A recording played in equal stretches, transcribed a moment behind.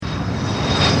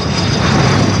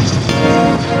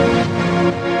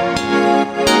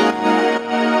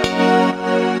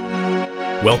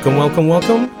Welcome,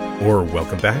 or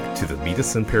welcome back to the Meet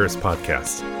Us in Paris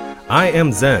podcast. I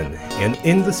am Zen, and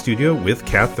in the studio with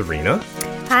Katharina.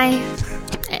 Hi.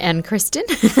 And Kristen.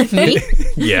 Me.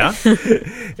 Yeah.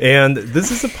 And this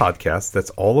is a podcast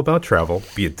that's all about travel,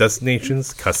 be it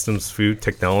destinations, customs, food,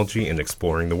 technology, and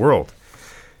exploring the world.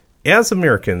 As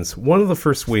Americans, one of the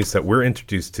first ways that we're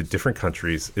introduced to different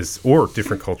countries or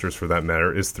different cultures for that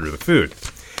matter, is through the food.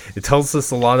 It tells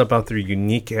us a lot about their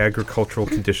unique agricultural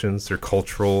conditions, their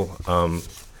cultural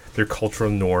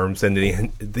norms, and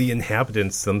the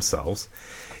inhabitants themselves.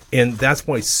 And that's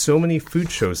why so many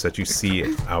food shows that you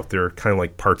see out there, kind of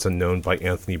like Parts Unknown by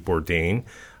Anthony Bourdain,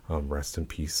 rest in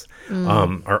peace,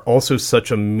 are also such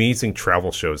amazing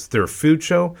travel shows. They're a food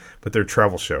show, but they're a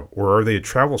travel show. Or are they a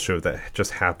travel show that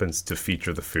just happens to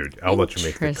feature the food? I'll let you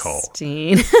make the call.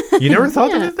 You never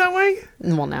thought of it that way?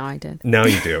 Well, now I did. Now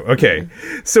you do. Okay.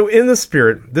 So in the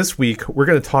spirit, this week, we're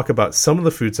going to talk about some of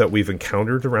the foods that we've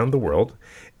encountered around the world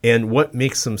and what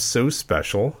makes them so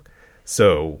special.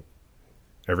 So,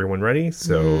 everyone ready?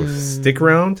 So stick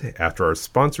around. After our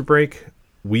sponsor break,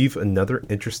 we've another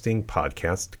interesting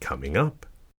podcast coming up.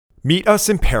 Meet Us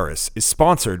in Paris is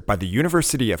sponsored by the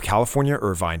University of California,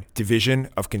 Irvine Division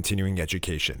of Continuing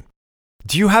Education.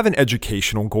 Do you have an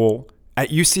educational goal? At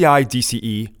UCI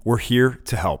DCE, we're here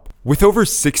to help. With over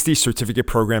 60 certificate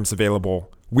programs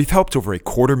available, we've helped over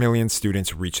 250,000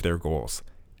 students reach their goals,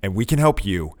 and we can help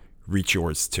you reach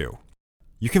yours too.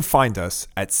 You can find us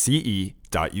at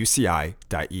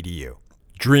ce.uci.edu.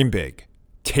 Dream big,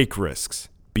 take risks,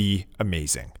 be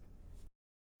amazing.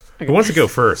 Who wants to go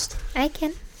first? I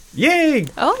can. Yay!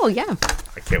 Oh, yeah.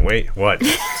 I can't wait. What?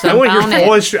 So I want your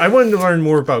Polish. I want to learn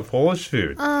more about Polish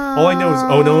food. All I know is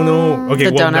no. Okay,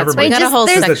 the well, donuts. never We mind. got a whole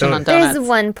section on donuts. There's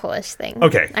one Polish thing.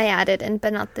 Okay. I added in,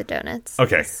 but not the donuts.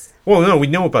 Okay. Well, no, we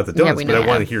know about the donuts, we but know, I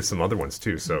want to yeah. hear some other ones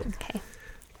too. So, Okay.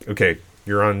 okay,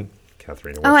 you're on,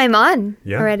 Katharina. Oh, I'm on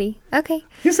already. Okay.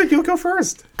 You said you'll go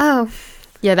first. Oh.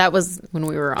 Yeah, that was when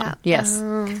we were on. Yes.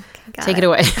 Okay, Take it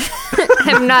away.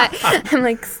 I'm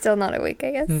like still not awake,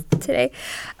 I guess, today.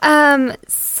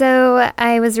 So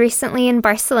I was recently in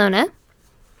Barcelona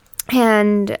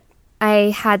and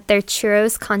I had their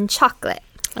churros con chocolate,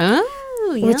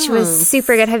 Oh, which was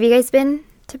super good. Have you guys been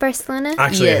to Barcelona?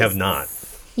 Actually, I Yes. have not.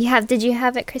 You have? Did you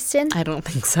have it, Kristen? I don't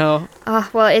think so. Oh,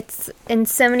 well, it's in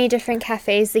so many different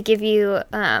cafes. They give you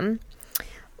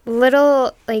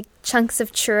little like chunks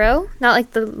of churro, not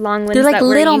like the long ones. They're like that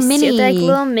we're little used to. mini They're like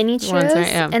little mini churros, ones, right?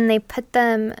 Yeah. and they put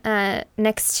them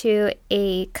next to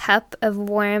a cup of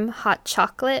warm hot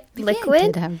chocolate I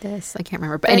liquid. did have this. I can't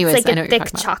remember. But It's anyways, like I know a what you're thick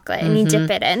talking about. chocolate, and you dip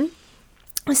it in.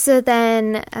 So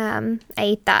then I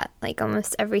ate that like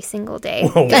almost every single day.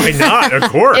 Well, why not? Of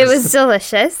course. It was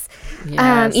delicious.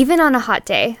 Yes. Even on a hot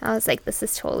day, I was like, this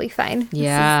is totally fine. This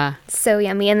Yeah. is so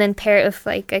yummy. And then pair it with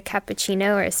like a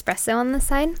cappuccino or espresso on the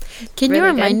side. Can you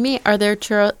Really remind good. me, are there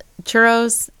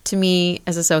churros, to me,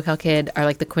 as a SoCal kid, are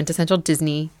like the quintessential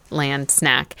Disneyland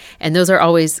snack. And those are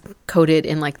always coated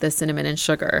in like the cinnamon and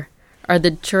sugar. Are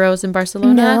the churros in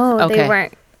Barcelona? No, Okay. they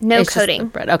weren't. No It's just the coating.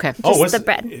 bread. Okay. Just the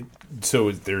bread.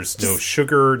 So there's no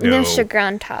sugar, No sugar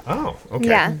on top. Oh, okay.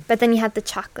 Yeah, but then you had the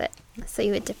chocolate, so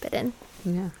you would dip it in.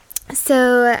 Yeah.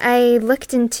 So I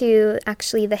looked into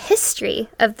actually the history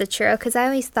of the churro because I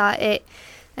always thought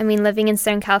living in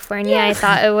Southern California, I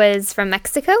thought it was from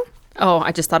Mexico. Oh,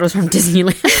 I just thought it was from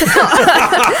Disneyland.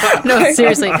 No,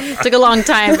 seriously. It took a long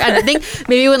time. I think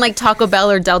maybe when like Taco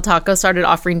Bell or Del Taco started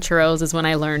offering churros is when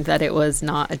I learned that it was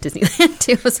not a Disneyland.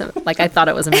 It was I thought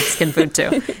it was a Mexican food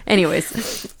too.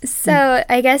 Anyways. So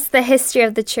I guess the history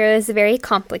of the churro is very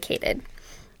complicated.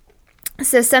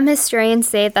 So some historians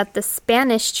say that the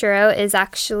Spanish churro is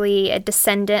actually a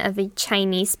descendant of a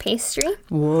Chinese pastry.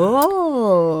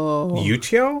 Whoa.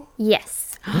 Yutiao?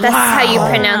 Yes. That's how you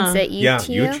pronounce it. Yeah,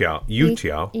 Yutiao.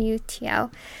 Yutiao.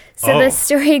 Yutiao. So the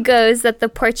story goes that the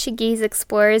Portuguese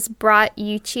explorers brought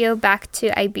Yutiao back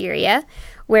to Iberia,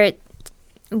 where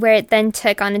it then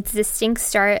took on its distinct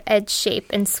star edge shape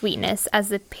and sweetness as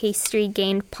the pastry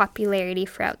gained popularity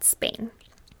throughout Spain.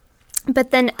 But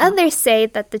then others say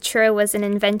that the churro was an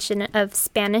invention of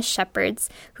Spanish shepherds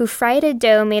who fried a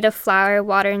dough made of flour,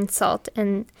 water, and salt,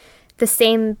 and the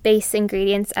same base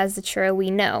ingredients as the churro we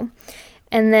know.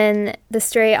 And then the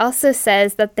story also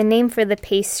says that the name for the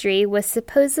pastry was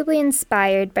supposedly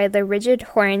inspired by the rigid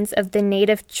horns of the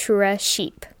native churra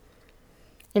sheep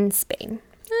in Spain.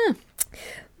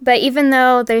 But even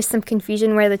though there's some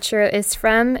confusion where the churro is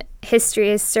from,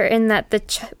 history is certain that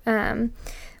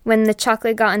when the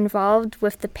chocolate got involved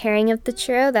with the pairing of the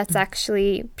churro, that's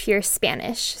actually pure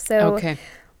Spanish. So Okay.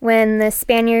 When the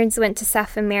Spaniards went to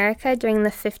South America during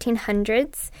the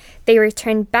 1500s, they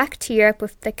returned back to Europe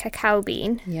with the cacao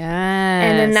bean. Yes.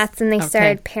 And then that's when they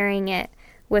started pairing it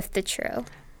with the churro.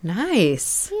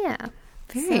 Nice. Yeah.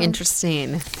 Very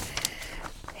interesting.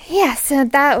 Yeah, so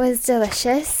that was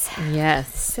delicious.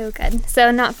 Yes. So good.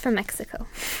 So not from Mexico.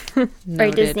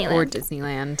 Noted. Disneyland. Or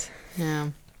Disneyland. Yeah.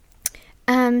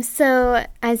 So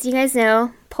as you guys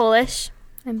know, Polish.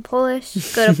 I'm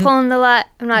Polish. Go to Poland a lot.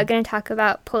 I'm not going to talk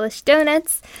about Polish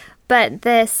donuts, but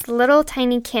this little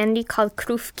tiny candy called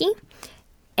krówki,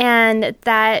 and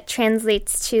that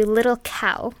translates to little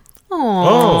cow.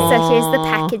 Oh. So here's the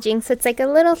packaging. So it's like a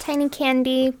little tiny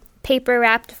candy, paper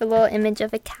wrapped with a little image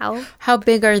of a cow. How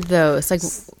big are those? Like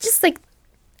Just like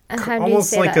how do you Almost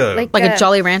say like that? like a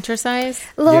Jolly Rancher size?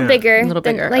 a little Yeah. bigger, A little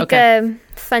bigger, like okay.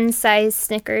 a fun size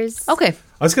Snickers. Okay.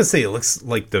 I was gonna say it looks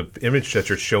like the image that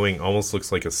you're showing almost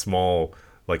looks like a small,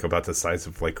 like about the size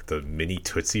of like the mini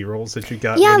Tootsie Rolls that you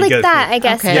got. Yeah, when you like get- that, I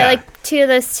guess. Okay. Yeah, Yeah. like two of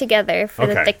those together for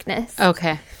the Okay. thickness.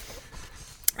 Okay.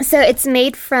 So it's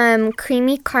made from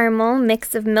creamy caramel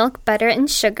mix of milk, butter, and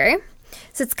sugar.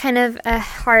 So it's kind of a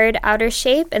hard outer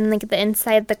shape, and like the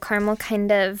inside, the caramel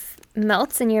kind of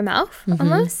melts in your mouth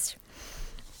almost.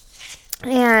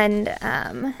 And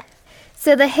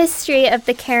so the history of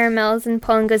the caramels in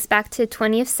Poland goes back to the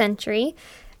 20th century.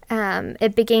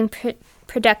 It began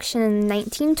production in the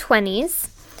 1920s.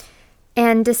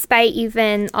 And despite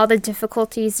even all the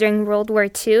difficulties during World War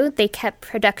II, they kept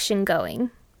production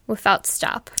going without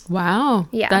stop. Wow.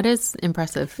 Yeah. That is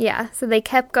impressive. Yeah, so they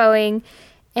kept going,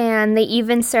 and they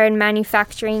even started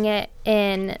manufacturing it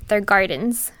in their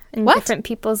gardens, in What? different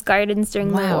people's gardens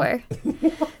during the Wow. war.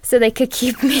 So they could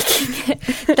keep making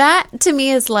it. That to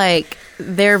me is like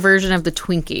their version of the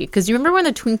Twinkie. Because you remember when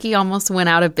the Twinkie almost went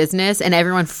out of business and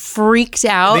everyone freaked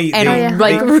out they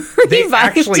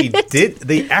revived actually it? did.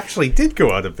 They actually did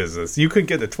go out of business. You could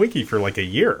get a Twinkie for like a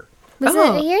year. Was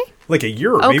Oh. it a year? Like a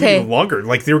year, or maybe Okay. even longer.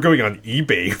 Like they were going on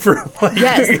eBay for like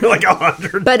Yes. like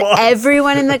 $100. But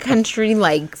everyone in the country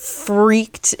like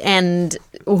freaked, and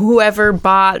whoever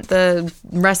bought the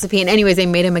recipe, and anyways, they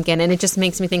made them again, and it just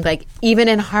makes me think like even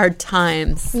in hard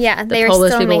times, Yeah, the they were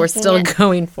Polish still people were making still it.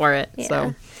 going for it. Yeah.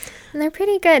 So And they're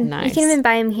pretty good. You Nice. can even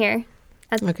buy them here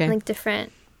at Okay. like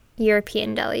different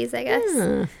European delis, I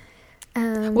guess.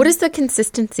 what is the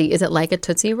consistency? Is it like a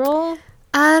Tootsie Roll,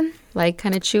 like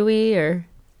kind of chewy, or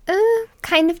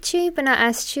Kind of chewy, but not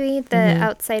as chewy. The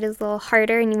outside is a little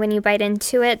harder, and when you bite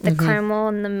into it, the caramel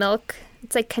and the milk,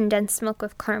 it's like condensed milk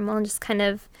with caramel, and just kind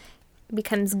of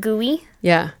becomes gooey,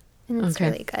 yeah? and it's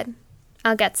Okay. really good.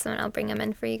 I'll get some and I'll bring them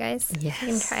in for you guys. You can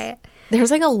Yes. try it.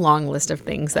 There's like a long list of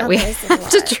things that we there's a have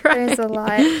to lot. try. There's a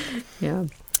lot. Yeah.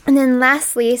 And then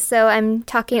lastly, so I'm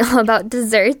talking all about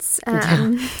desserts.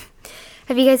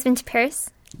 Have you guys been to Paris?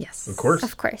 Yes. Of course.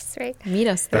 Of course, right? Meet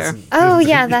us there. Oh,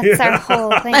 yeah, that's our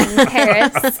whole thing,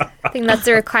 Paris. I think that's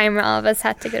a requirement. All of us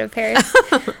had to go to Paris.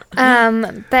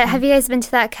 But have you guys been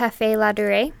to that Cafe La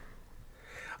Durée?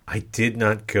 I did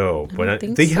not go, but don't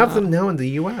think they have so. them now in the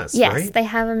U.S. Yes, right? they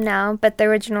have them now, but the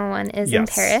original one is in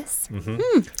Yes. Paris.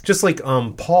 Just like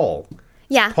Paul.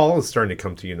 Yeah. Paul is starting to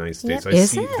come to the United States. Yep. I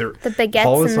Is see it? there- The baguettes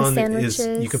Paul and is the on sandwiches.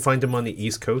 you can find them on the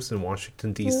East Coast in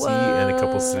Washington D.C. and a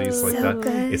couple cities like So that.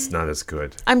 good. It's not as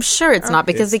good. I'm sure it's not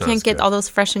because It's they not can't as get good. all those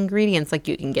fresh ingredients like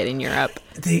you can get in Europe.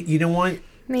 You know what?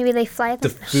 Maybe they fly The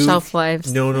them. food Shelf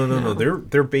lives. No.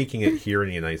 They're baking it here in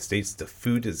the United States. The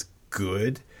food is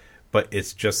good, but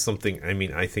it's just something. I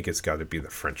mean, I think it's got to be the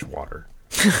French water.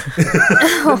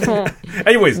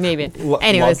 Anyways, Maybe.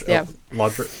 Anyways, yeah.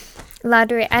 La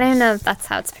Durée. I don't know if that's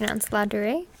how it's pronounced. La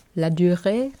Durée? La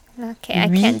durée. Okay, I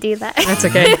can't do that. That's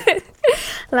okay.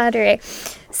 La Durée.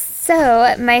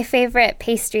 So, my favorite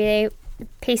pastry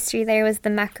there was the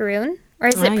macaroon. Or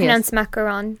is it Ah, yes. pronounced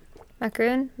macaron?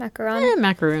 Macaroon? Macaron?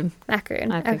 Macaroon.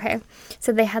 Macaroon. I think. Okay.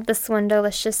 So they had this one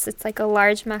delicious, it's like a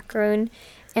large macaroon,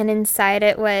 and inside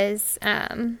it was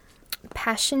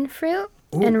passion fruit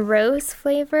and rose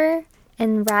flavor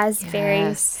and raspberries.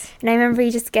 Yes. And I remember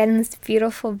you just get in this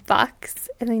beautiful box,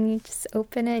 and then you just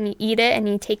open it and you eat it, and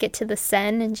you take it to the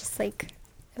Seine, and just like,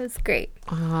 it was great.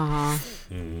 Ah.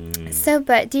 So,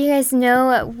 but do you guys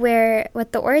know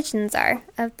what the origins are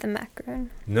of the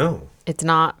macaroon? No. It's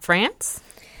not France?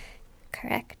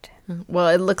 Correct. Well,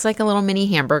 it looks like a little mini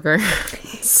hamburger.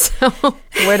 So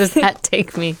where does that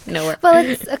take me? Nowhere. Well,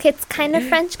 it's kind of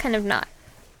French, kind of not.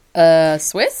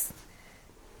 Swiss?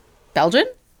 Belgian?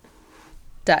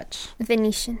 Dutch.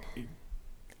 Venetian.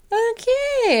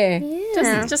 Okay.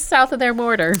 Yeah. Just south of their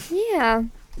border. Yeah.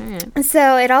 All right.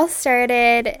 So it all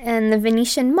started in the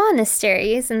Venetian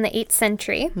monasteries in the 8th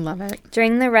century Love it.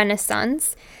 during the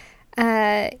Renaissance.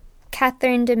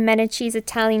 Catherine de Medici's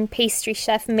Italian pastry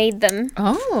chef made them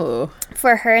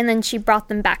for her, and then she brought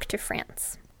them back to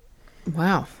France.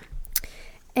 Wow.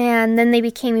 And then they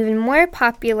became even more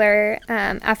popular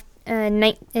in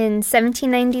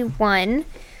 1791.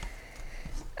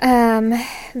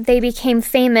 They became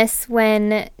famous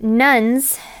when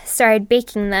nuns started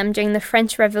baking them during the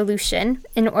French Revolution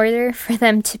in order for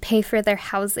them to pay for their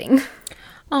housing.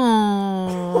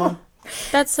 Oh,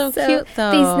 that's so cute,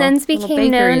 though. These nuns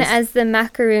became known as the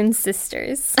Macaroon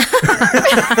Sisters.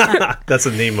 That's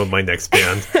the name of my next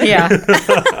band. Yeah.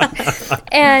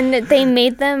 And they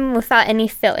made them without any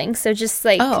filling, so just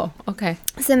like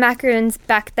So macaroons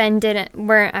back then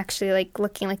weren't actually like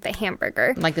looking like the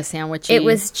hamburger, like the sandwich. It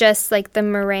was just like the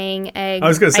meringue, egg. I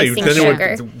was going to say,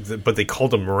 sugar. but they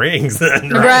called them meringues then,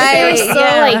 right? They were still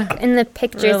like in the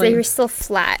pictures, they were still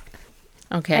flat.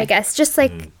 Okay, I guess just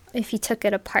like if you took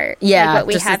it apart, like what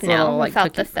we have now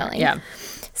without the filling. Yeah.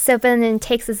 So, but then it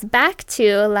takes us back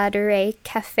to La Durée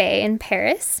Cafe in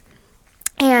Paris.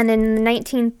 And in the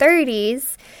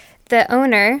 1930s, the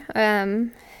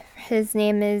owner, his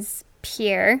name is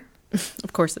Pierre.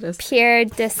 Of course it is. Pierre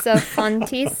de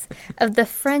Saufontis of the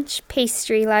French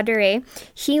pastry La Durée.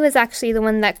 He was actually the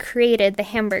one that created the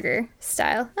hamburger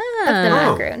style of the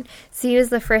macaroon. So he was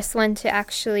the first one to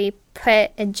actually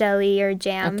put a jelly or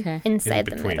jam inside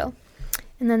the middle.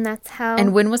 And then that's how...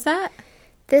 And when was that?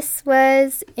 This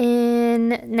was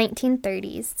in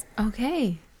 1930s.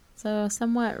 Okay. So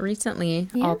somewhat recently,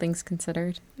 all things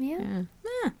considered. Yeah.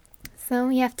 So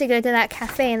you have to go to that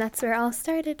cafe, and that's where it all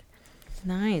started.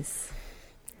 Nice.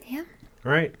 Yeah.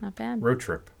 All right. Not bad. Road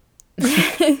trip.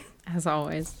 As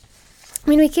always. I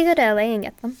mean, we could go to LA and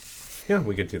get them. Yeah,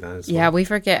 we could do that as well. Yeah, we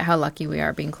forget how lucky we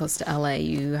are being close to LA.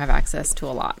 You have access to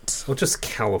a lot. Well, just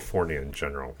California in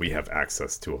general, we have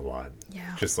access to a lot.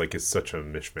 Yeah. Just like it's such a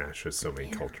mishmash of so many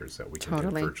cultures that we can do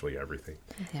virtually everything.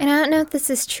 Yeah. And I don't know if this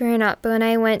is true or not, but when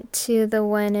I went to the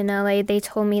one in LA, they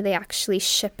told me they actually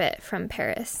ship it from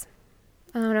Paris.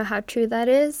 I don't know how true that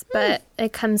is, but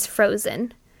it comes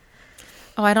frozen.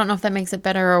 Oh, I don't know if that makes it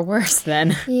better or worse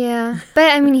then. Yeah.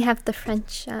 But, I mean, you have the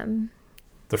French...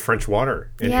 the French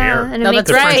water and air. And it makes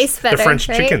it taste better, the French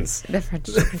right? chickens. The French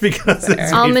because it's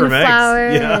made almond from flour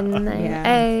eggs. and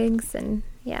eggs and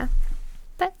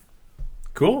But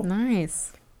cool.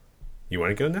 Nice. You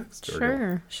want to go next?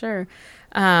 Sure.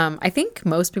 I think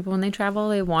most people when they travel,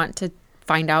 they want to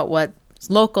find out what's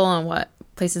local and what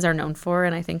places are known for,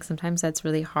 and I think sometimes that's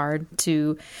really hard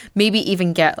to maybe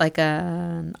even get like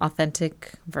an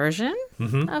authentic version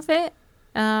of it.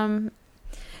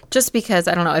 Just because,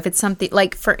 I don't know, if it's something,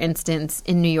 like, for instance,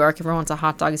 in New York, everyone wants a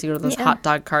hot dog, so you go to those hot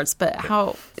dog carts, but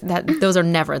those are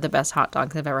never the best hot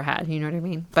dogs I've ever had, you know what I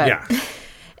mean? But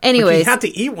anyways. But you have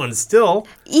to eat one still.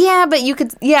 Yeah, but you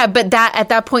could, but at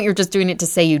that point, you're just doing it to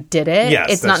say you did it.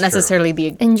 Yes, it's not necessarily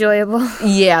the enjoyable.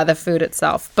 Yeah, the food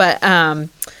itself. But,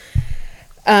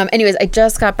 anyways, I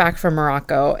just got back from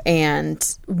Morocco, and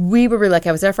we were really lucky.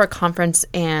 I was there for a conference,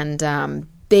 and,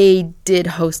 they did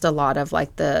host a lot of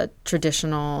like the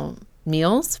traditional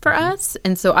meals for us.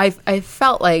 And so I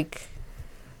felt like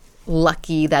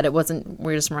lucky that it wasn't,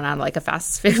 we're just running out of like a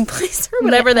fast food place or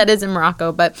whatever that is in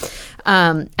Morocco. But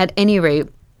at any rate,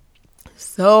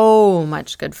 so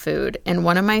much good food. And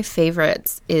one of my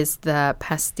favorites is the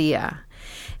pastilla.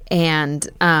 And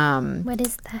what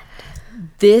is that?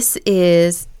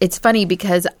 It's funny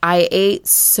because I ate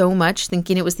so much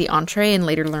thinking it was the entree and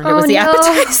later learned it was the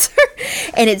appetizer.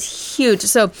 And it's huge.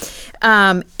 So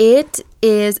it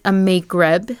is a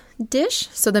Maghreb dish.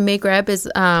 So the Maghreb is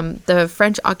the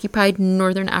French-occupied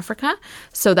northern Africa.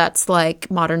 So that's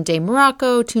like modern-day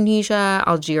Morocco, Tunisia,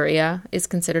 Algeria is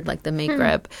considered like the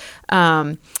Maghreb.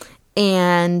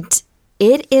 And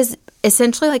it is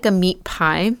essentially like a meat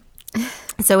pie.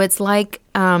 So it's like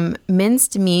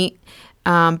minced meat,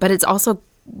 but it's also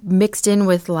mixed in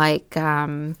with like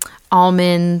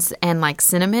almonds and like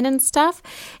cinnamon and stuff.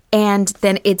 And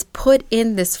then it's put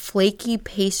in this flaky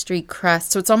pastry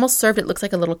crust. So it's almost served. It looks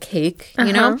like a little cake,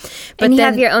 you know? But and you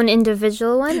have your own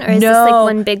individual one? Or is this like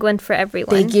one big one for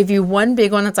everyone? They give you one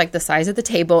big one that's like the size of the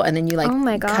table. And then you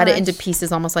like cut it into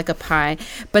pieces almost like a pie.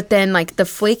 But then like the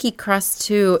flaky crust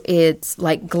too, it's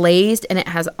like glazed and it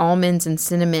has almonds and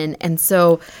cinnamon. And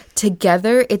so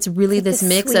together it's really like this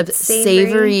mix of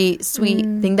savory, sweet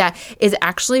thing that is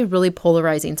actually really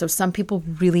polarizing. So some people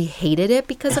really hated it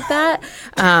because of that.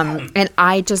 And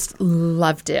I just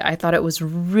loved it. I thought it was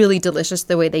really delicious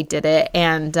the way they did it.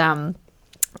 And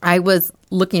I was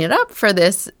looking it up for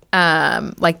this,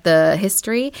 like the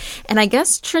history. And I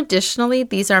guess traditionally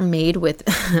these are made with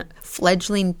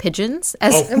fledgling pigeons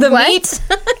as the meat.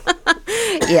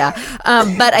 Yeah.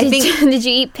 But I think... Did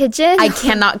you eat pigeon? I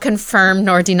cannot confirm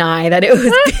nor deny that it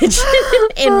was pigeon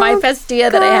in my pastilla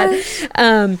that I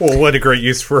had. Well, what a great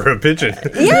use for a pigeon.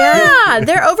 Yeah,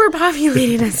 they're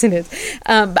overpopulated as it is.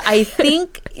 But I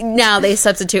think now they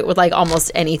substitute with like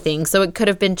almost anything. So it could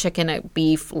have been chicken,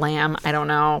 beef, lamb. I don't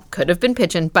know. Could have been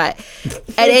pigeon. But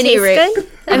at any rate, good?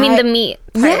 I mean, the meat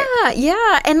part.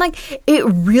 Yeah, and like it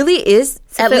really is.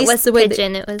 So at if least it was the way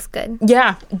pigeon, it was good.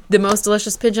 Yeah, the most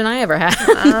delicious pigeon I ever had.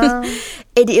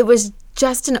 It was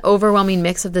just an overwhelming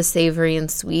mix of the savory and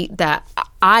sweet that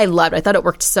I loved. I thought it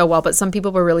worked so well, but some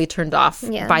people were really turned off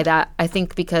by that. I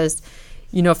think because,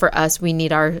 you know, for us, we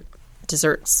need our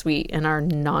dessert sweet and our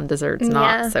non-desserts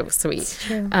not so sweet.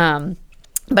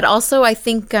 But also, I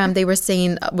think they were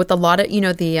saying with a lot of, you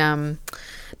know, the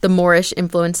Moorish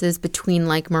influences between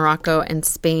like Morocco and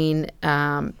Spain.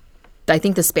 I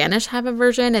think the Spanish have a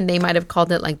version, and they might have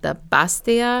called it like the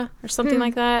pastilla or something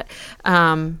like that.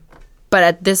 But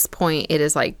at this point, it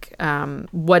is like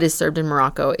what is served in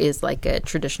Morocco is like a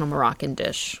traditional Moroccan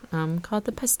dish called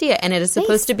the pastilla, and it is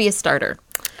supposed to be a starter.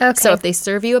 Okay. So if they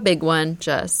serve you a big one,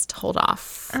 just hold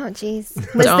off. Oh, geez.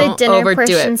 Was the dinner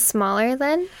portion smaller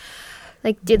then?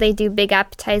 Like, do they do big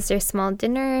appetizer, small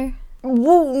dinner?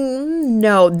 Well,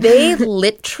 no, they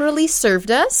literally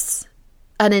served us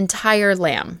an entire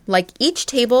lamb. Like each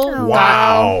table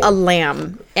got a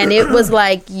lamb, and it was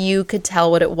like you could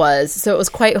tell what it was. So it was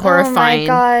quite horrifying.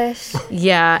 Oh my gosh!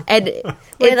 Yeah, and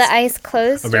were the eyes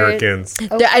closed? Americans.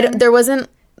 There wasn't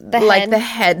the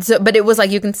head, so, but it was like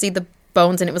you can see the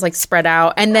bones, and it was like spread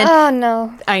out. And then oh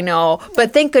no, I know,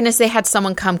 but thank goodness they had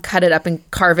someone come cut it up and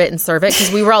carve it and serve it,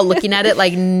 because we were all looking at it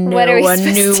like no one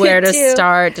knew where to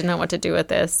start, didn't know what to do with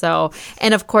this. So,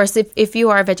 and of course, if you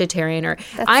are a vegetarian, or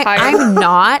I'm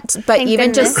not, but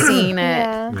even just seeing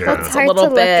it, that's a little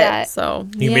bit. At. So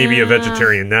you may be a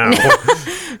vegetarian now.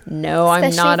 No,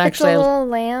 I'm not actually. A little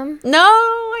lamb. No,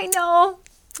 I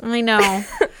know.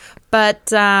 But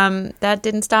that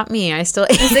didn't stop me. I still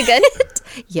ate it. Is it good?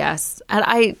 Yes. And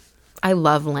I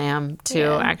love lamb,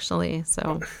 too, actually.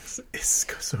 So it's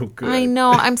so good. I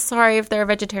know. I'm sorry if there are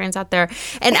vegetarians out there.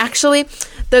 And actually,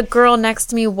 the girl next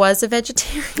to me was a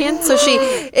vegetarian. So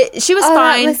she was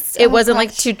fine. It wasn't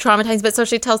like too traumatizing. But so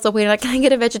she tells the waiter, like, can I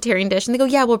get a vegetarian dish? And they go,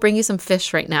 yeah, we'll bring you some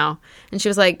fish right now. And she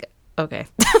was like, okay.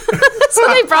 So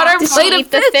they brought her a plate of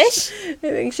fish. I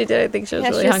think she did. I think she was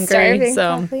really hungry.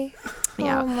 So. Probably.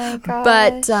 Yeah. Oh my god!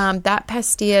 But that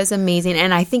pastilla is amazing,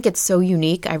 and I think it's so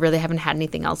unique. I really haven't had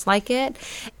anything else like it.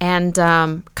 And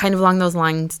kind of along those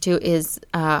lines too is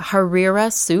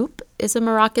harira soup. Is a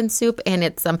Moroccan soup, and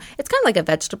it's kind of like a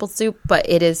vegetable soup, but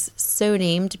it is so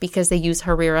named because they use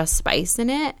harira spice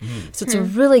in it. So it's a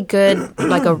really good,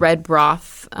 like a red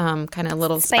broth, kind of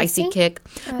little spicy kick.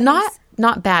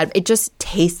 Not bad. It just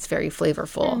tastes very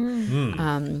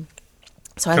flavorful.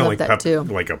 So I love that too.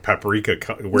 Like a paprika,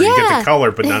 where you get the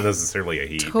color, but not necessarily a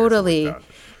heat. Totally. Like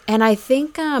and I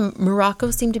think Morocco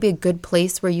seemed to be a good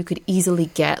place where you could easily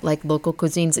get like local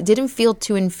cuisines. It didn't feel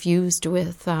too infused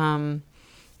with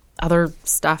other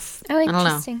stuff. Oh,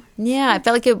 interesting. I don't know. Yeah, I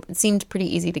felt like it seemed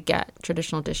pretty easy to get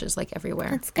traditional dishes like everywhere.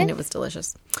 That's good. And it was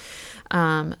delicious.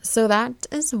 So that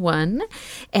is one.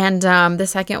 And the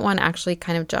second one actually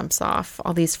kind of jumps off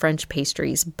all these French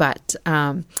pastries. But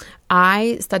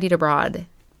I studied abroad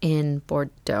in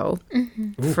Bordeaux,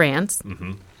 France.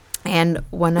 And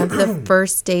one of the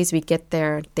first days we get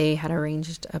there, they had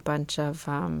arranged a bunch of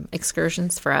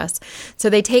excursions for us. So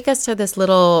they take us to this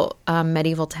little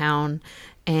medieval town,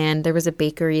 and there was a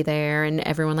bakery there, and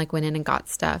everyone like went in and got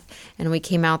stuff. And when we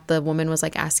came out, the woman was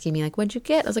like asking me like, "What'd you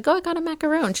get?" I was like, "Oh, I got a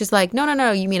macaron." She's like,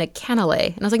 No, you mean a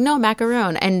cannelé?" And I was like, "No,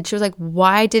 macaron." And she was like,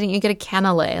 "Why didn't you get a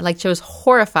cannelé?" Like she was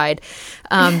horrified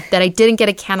that I didn't get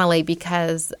a cannelé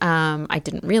because I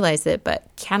didn't realize it,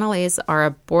 but cannelés are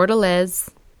a Bordelaise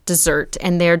dessert,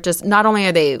 and they're just, not only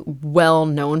are they well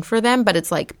known for them, but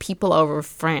it's like people over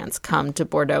France come to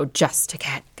Bordeaux just to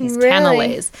get these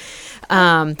cannelés.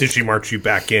 did she march you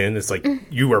back in? It's like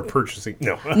you were purchasing.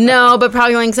 No, but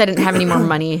probably only because I didn't have any more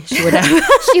money. She would have.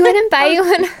 She wouldn't buy you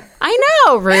one. I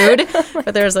know, rude.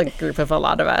 But there's a group of a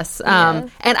lot of us.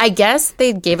 And I guess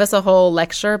they gave us a whole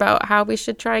lecture about how we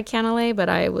should try cannelé, but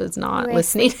I was not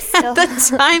listening at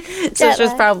the time. So she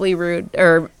was probably rude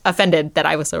or offended that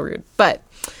I was so rude. But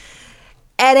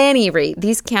at any rate,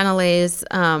 these cannelés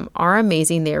are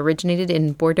amazing. They originated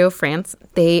in Bordeaux, France.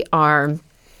 They kind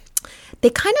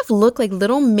of look like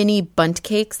little mini bundt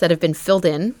cakes that have been filled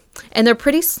in, and they're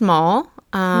pretty small,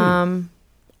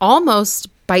 almost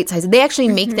bite-sized. They actually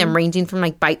make them ranging from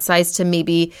like bite-sized to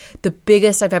maybe the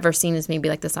biggest I've ever seen is maybe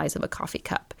like the size of a coffee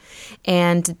cup.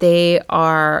 And they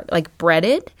are like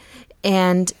breaded,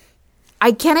 and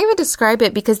I can't even describe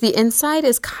it because the inside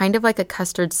is kind of like a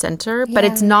custard center, but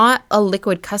it's not a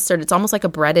liquid custard. It's almost like a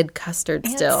breaded custard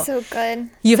still. It's so good.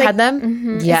 You've It's had them?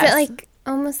 Mm-hmm. Yes. Is it like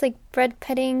almost like bread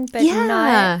pudding, but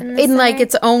not in like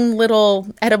its own little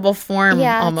edible form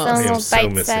almost. It's I am almost so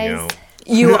bite missing size. out.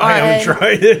 You I are. haven't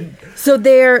tried it. So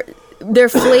they're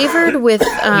flavored with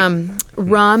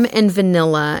rum and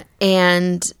vanilla.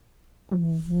 And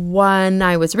when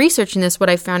I was researching this, what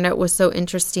I found out was so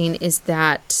interesting is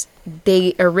that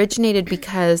they originated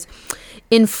because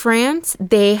in France,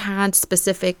 they had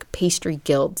specific pastry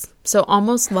guilds. So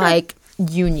almost like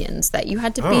unions that you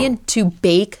had to be in to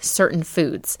bake certain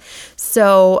foods.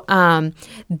 So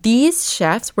these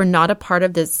chefs were not a part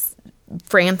of this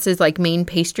France's like main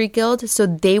pastry guild. So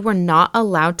they were not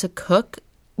allowed to cook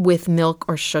with milk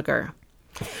or sugar.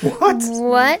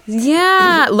 What?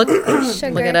 Yeah, look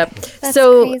it up. That's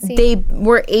so crazy. they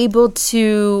were able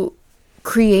to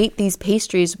create these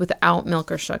pastries without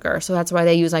milk or sugar. So that's why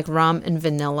they use like rum and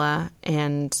vanilla,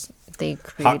 and they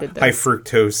created High this.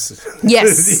 fructose.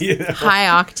 Yes, Yeah. high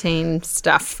octane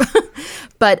stuff.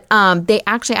 But they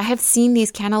actually, I have seen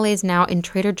these canapés now in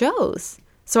Trader Joe's.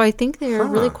 So I think they're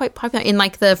really quite popular in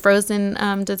like the frozen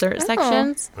dessert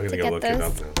sections. I'm To going to go get look it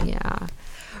up those. now. Yeah.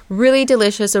 Really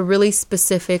delicious, a really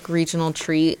specific regional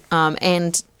treat.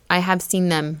 And I have seen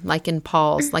them like in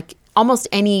Paul's. Like almost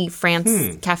any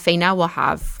France cafe now will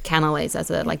have cannelés as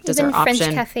a like dessert Even French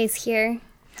option. cafes here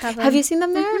have them. Have you seen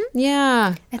them there?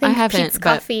 Yeah. I think haven't. Pete's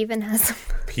but- Coffee even has them.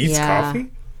 Pete's Yeah.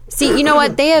 Coffee? See, you know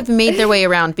what? They have made their way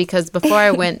around because before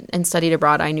I went and studied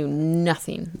abroad, I knew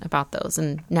nothing about those.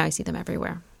 And now I see them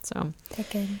everywhere. So, They're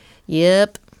good.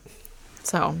 yep.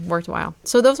 So, worthwhile.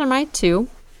 So, those are my two.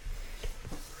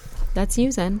 That's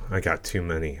you, Zen. I got too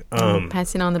many.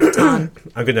 Passing on the baton.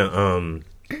 I'm gonna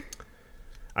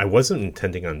I wasn't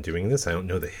intending on doing this. I don't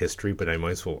know the history, but I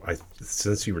might as well.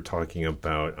 Since you were talking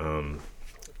about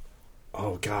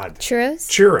oh god, Churros?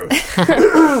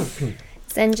 churros.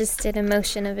 Zen just did a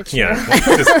motion of a churro.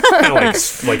 Yeah, just kind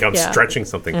of like I'm Yeah. stretching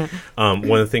something. One of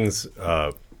the things,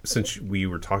 since we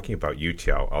were talking about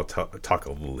youtiao, I'll talk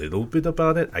a little bit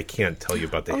about it. I can't tell you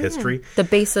about the history. The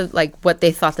base of like what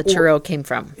they thought the churro came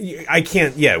from. I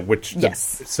can't. Yeah, which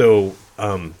Yes. So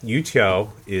youtiao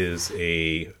is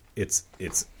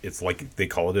it's like they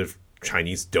call it a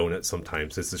Chinese donut.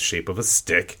 Sometimes it's the shape of a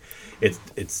stick.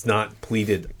 It's not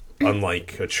pleated,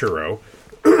 unlike a churro.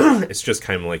 It's just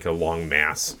kind of like a long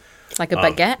mass. It's like a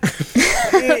baguette.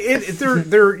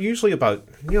 They're usually about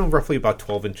roughly about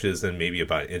 12 inches and maybe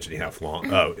about 1.5 long.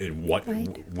 In what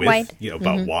width? Wide. Yeah,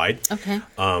 about wide. Okay.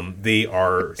 They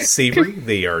are savory.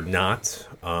 They are not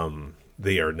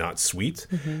sweet.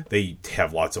 They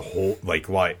have lots of a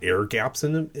lot of air gaps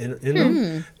in them.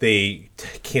 They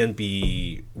can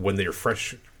be, when they're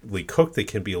freshly cooked, they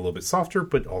can be a little bit softer,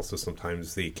 but also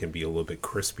sometimes they can be a little bit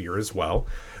crispier as well.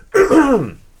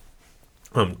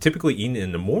 Typically eaten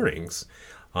in the mornings,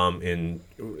 and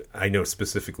I know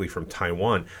specifically from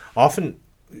Taiwan, often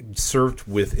served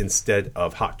with, instead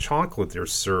of hot chocolate, they're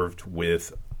served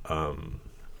with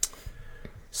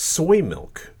soy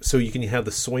milk. So you can have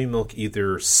the soy milk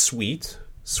either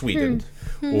sweetened,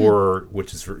 or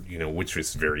which is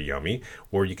very yummy,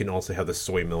 or you can also have the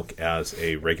soy milk as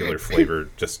a regular flavor.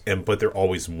 But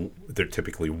they're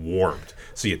typically warmed.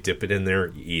 So you dip it in there,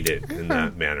 you eat it in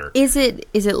that manner. Is it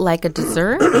like a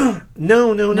dessert?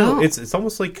 No. It's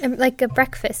almost like Like a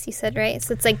breakfast, you said, right?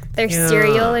 So it's like their Yeah.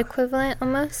 cereal equivalent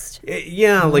almost.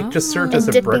 like just served as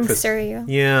a dipping breakfast cereal.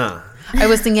 Yeah. I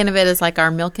was thinking of it as like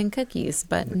our milk and cookies,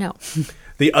 but no.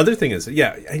 The other thing is, typically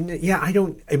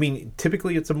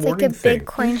it's a It's morning like a thing. big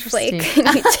cornflake. Interesting.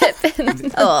 And you dip in.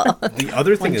 The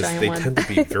other thing is giant they one. tend to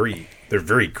be they're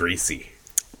very greasy.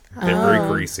 They're very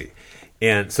greasy.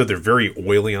 And so they're very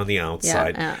oily on the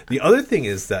outside. Yeah. The other thing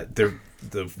is that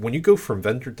when you go from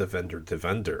vendor to vendor to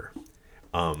vendor,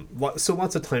 so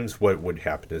lots of times what would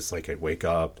happen is like I'd wake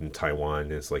up in Taiwan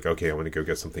and it's like, okay, I want to go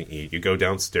get something to eat. You go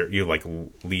downstairs, you like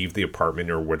leave the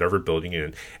apartment or whatever building you're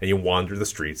in, and you wander the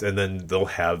streets, and then they'll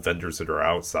have vendors that are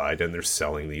outside and they're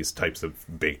selling these types of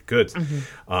baked goods.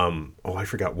 I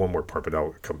forgot one more part, but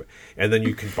I'll come back. And then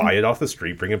you can buy it off the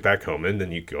street, bring it back home, and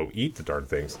then you go eat the darn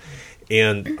things.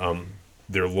 And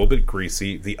they're a little bit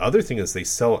greasy. The other thing is they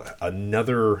sell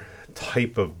another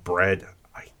type of bread.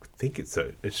 I think it's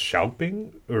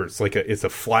xiaoping, or it's a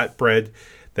flat bread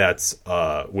that's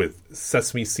with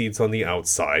sesame seeds on the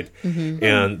outside,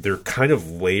 and they're kind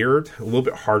of layered, a little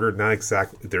bit harder. Not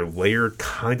exactly. They're layered,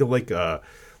 kind of like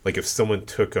if someone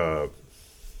took a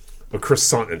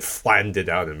croissant and flattened it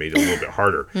out and made it a little bit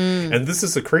harder. And this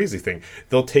is a crazy thing.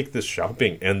 They'll take this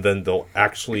xiaoping and then they'll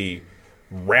actually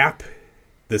wrap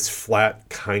this flat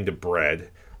kind of bread.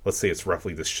 Let's say it's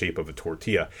roughly the shape of a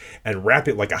tortilla, and wrap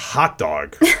it like a hot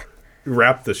dog.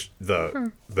 Wrap the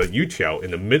yuqiao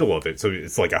in the middle of it, so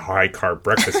it's like a high carb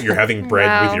breakfast. You're having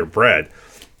bread with your bread.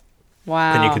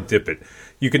 Wow. And you can dip it.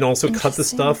 You can also cut the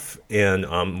stuff and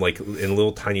like in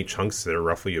little tiny chunks that are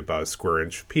roughly about a square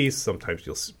inch piece. Sometimes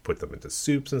you'll put them into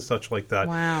soups and such like that.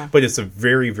 Wow. But it's a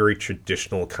very, very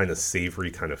traditional kind of savory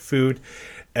kind of food.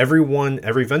 Every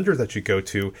vendor that you go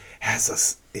to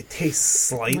it tastes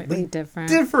slightly different.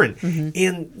 Mm-hmm.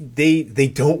 And they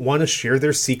don't want to share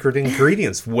their secret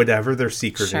ingredients, whatever their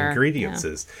secret ingredients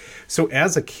is. So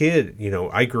as a kid,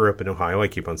 I grew up in Ohio. I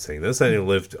keep on saying this. And I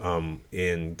lived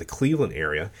in the Cleveland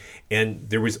area. And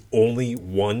there was only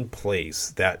one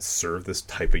place that served this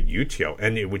type of yuqiao.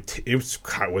 And it was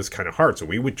kind of hard. So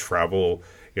we would travel.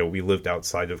 We lived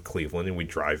outside of Cleveland, and we'd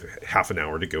drive half an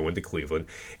hour to go into Cleveland.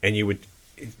 And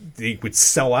they would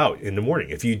sell out in the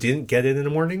morning. If you didn't get it in the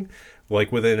morning,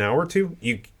 like within an hour or two,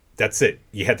 that's it.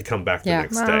 You had to come back the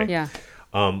next day. Yeah.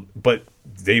 But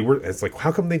it's like,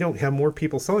 how come they don't have more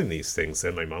people selling these things?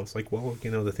 And my mom's like, well,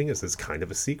 the thing is, it's kind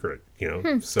of a secret,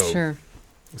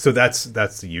 So that's the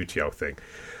yuqiao thing.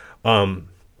 I'm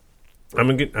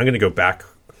gonna go back.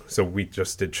 So we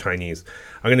just did Chinese.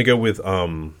 I'm gonna go with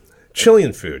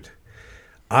Chilean food.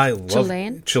 I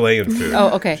love Chilean food.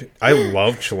 Oh, okay. I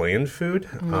love Chilean food.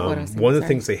 One of the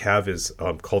things they have is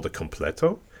called a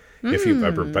completo, if you've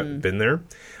ever been there.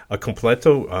 A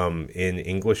completo in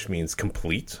English means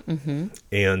complete. Mm-hmm.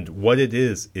 And what it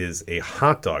is a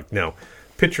hot dog. Now,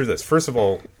 picture this. First of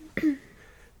all,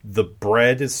 the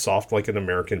bread is soft like an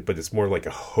American, but it's more like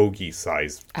a hoagie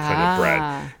size kind of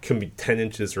bread. Can be 10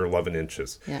 inches or 11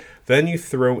 inches. Yeah. Then you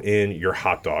throw in your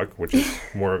hot dog, which is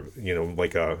more,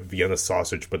 like a Vienna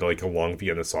sausage, but like a long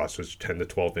Vienna sausage, 10 to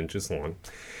 12 inches long.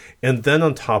 And then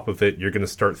on top of it, you're going to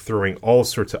start throwing all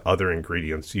sorts of other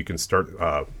ingredients. You can start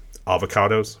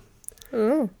avocados,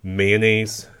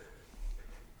 mayonnaise,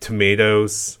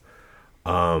 tomatoes.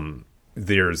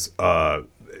 There's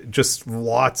just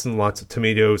lots and lots of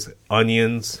tomatoes,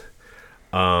 onions,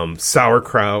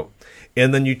 sauerkraut,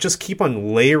 and then you just keep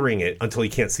on layering it until you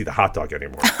can't see the hot dog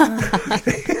anymore.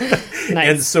 Nice.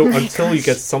 And so until you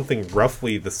get something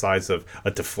roughly the size of a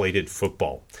deflated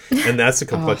football, and that's a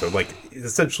completo. Like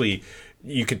essentially,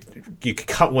 you could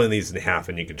cut one of these in half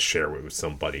and you can share it with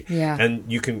somebody. Yeah.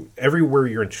 And you can everywhere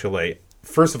you're in Chile.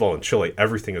 First of all, in Chile,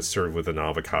 everything is served with an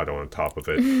avocado on top of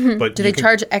it. But do they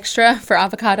charge extra for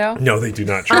avocado? No, they do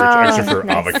not charge extra for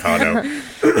avocado.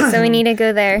 So we need to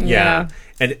go there. Yeah.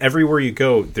 And everywhere you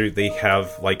go, they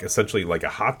have like essentially like a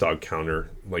hot dog counter,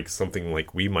 like something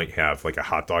like we might have, like a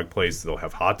hot dog place. They'll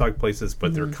have hot dog places,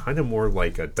 but they're kind of more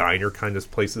like a diner kind of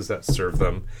places that serve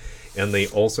them. And they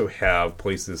also have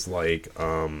places like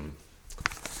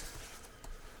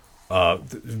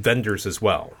vendors as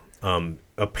well.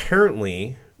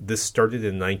 Apparently, this started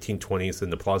in the 1920s in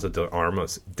the Plaza de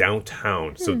Armas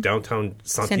downtown. So downtown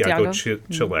Santiago.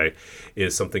 Chile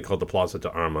is something called the Plaza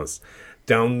de Armas.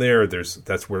 Down there,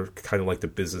 that's where kind of like the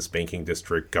business banking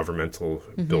district, governmental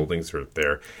buildings are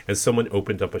there. And someone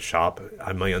opened up a shop.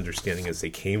 My understanding is they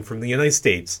came from the United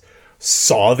States,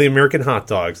 saw the American hot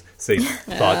dogs,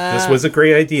 thought this was a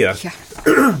great idea,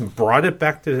 brought it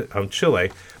back to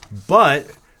Chile, but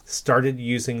started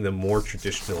using the more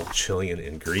traditional Chilean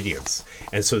ingredients.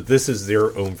 And so this is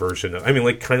their own version of,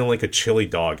 kind of like a chili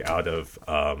dog out of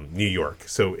New York.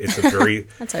 So it's a very...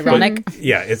 That's ironic.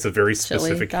 It's a very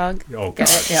specific... Chili dog? Oh, God.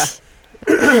 Yeah.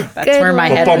 That's where my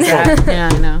head was at. Yeah,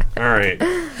 I know. All right.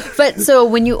 But so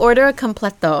when you order a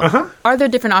completo, are there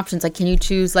different options? Like, can you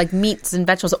choose like meats and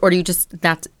vegetables, or do you just,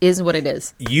 that is what it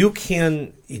is? You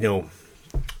can,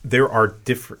 there are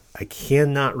different, I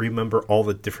cannot remember all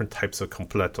the different types of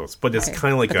completos, but it's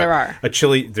kind of like a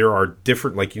chili. There are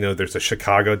different, there's a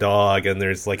Chicago dog and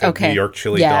there's like a New York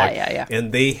chili dog. Yeah.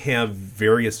 And they have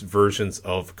various versions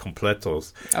of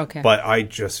completos. Okay. But I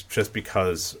just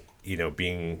because,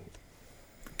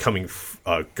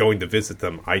 going to visit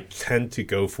them, I tend to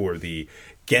go for the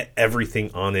get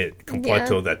everything on it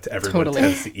completo that everyone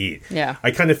tends to eat. Yeah.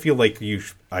 I kind of feel like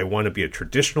I want to be a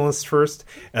traditionalist first,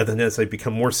 and then as I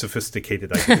become more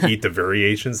sophisticated, I can eat the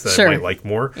variations that I might like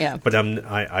more. Yeah. But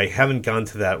I haven't gone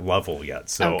to that level yet,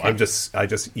 so I just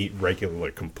eat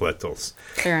regular completos.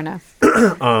 Fair enough.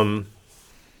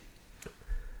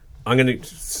 I'm gonna,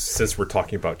 since we're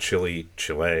talking about Chile,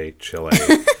 I'm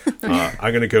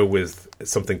gonna go with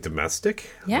something domestic.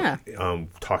 Yeah.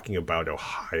 Talking about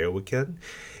Ohio again.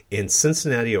 In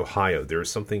Cincinnati, Ohio,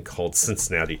 there's something called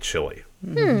Cincinnati chili.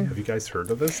 Have you guys heard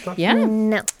of this stuff? Yeah.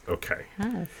 No. Okay.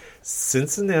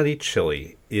 Cincinnati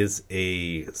chili is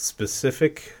a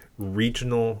specific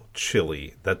regional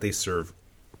chili that they serve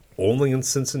only in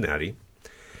Cincinnati.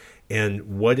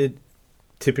 And what it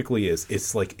typically is,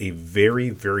 it's like a very,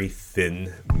 very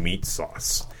thin meat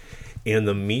sauce. And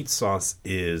the meat sauce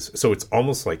is, so it's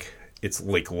almost like, it's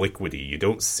like liquidy. You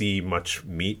don't see much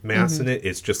meat mass in it.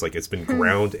 It's just like it's been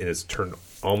ground and it's turned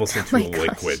almost into a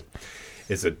liquid.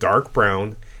 It's a dark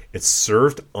brown. It's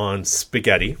served on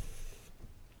spaghetti.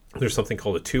 There's something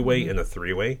called a two-way and a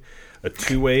three-way. A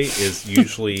two-way is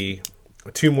usually,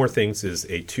 two more things is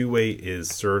a two-way is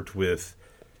served with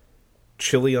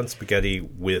chili on spaghetti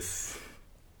with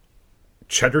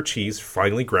cheddar cheese,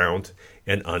 finely ground,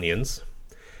 and onions.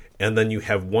 And then you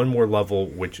have one more level,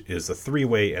 which is a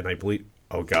three-way, and I believe...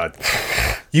 Oh, God.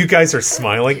 You guys are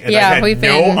smiling, and I had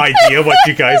no idea what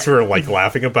you guys were, like,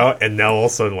 laughing about, and now all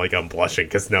of a sudden, like, I'm blushing,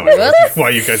 because now I know why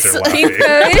you guys are laughing.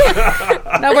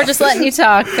 No, we're just letting you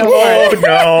talk. Go for Oh, it.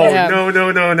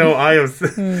 no. I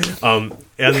am...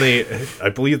 and I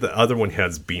believe the other one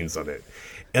has beans on it.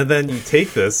 And then you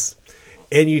take this,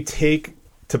 and you take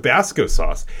Tabasco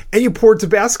sauce, and you pour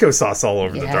Tabasco sauce all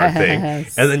over the darn thing,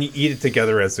 and then you eat it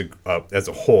together as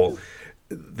a whole.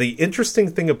 The interesting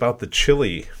thing about the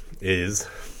chili is,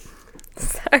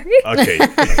 Sorry. okay,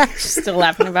 Still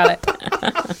laughing about it.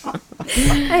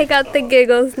 I got the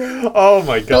giggles now. oh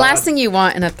my god, The last thing you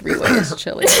want in a three-way is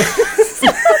chili.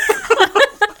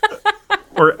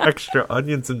 or extra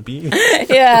onions and beans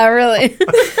Yeah, really.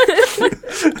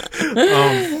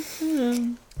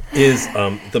 is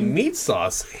the meat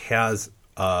sauce has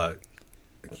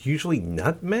usually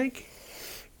nutmeg,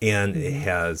 and it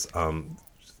has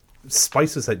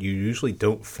spices that you usually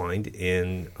don't find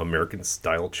in American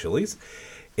style chilies.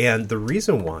 And the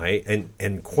reason why,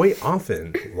 and quite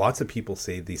often, lots of people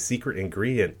say the secret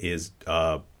ingredient is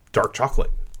dark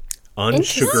chocolate,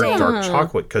 unsugared dark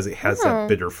chocolate, because it has that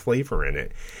bitter flavor in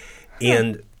it.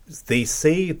 And they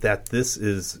say that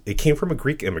it came from a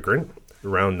Greek immigrant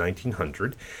around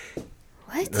 1900.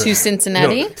 What? To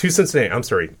Cincinnati? No, to Cincinnati. I'm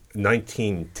sorry,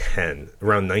 1910.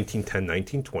 Around 1910,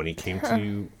 1920, came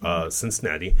to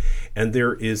Cincinnati. And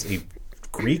there is a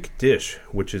Greek dish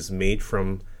which is made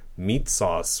from meat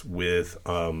sauce with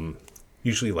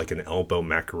usually like an elbow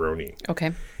macaroni.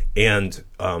 Okay. And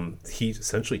he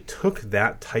essentially took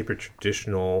that type of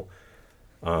traditional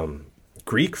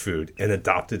Greek food and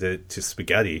adopted it to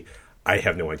spaghetti. I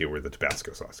have no idea where the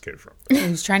Tabasco sauce came from.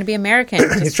 He's trying to be American.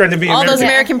 He's trying to be All American. those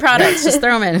American products, just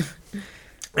throw them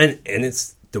in. And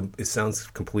it sounds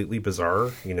completely bizarre,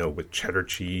 with cheddar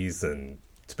cheese and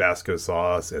Tabasco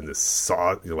sauce and this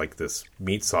sauce, like this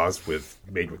meat sauce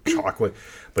made with chocolate.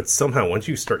 But somehow, once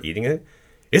you start eating it,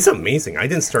 it's amazing. I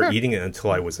didn't start eating it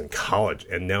until I was in college,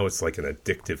 and now it's like an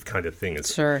addictive kind of thing.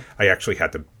 Sure. I actually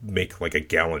had to make like a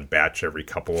gallon batch every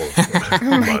couple of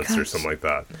months or something like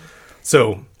that.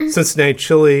 So, Cincinnati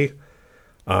chili,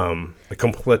 a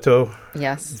completo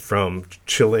Yes. from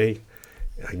Chile.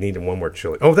 I needed one more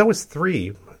chili. Oh, that was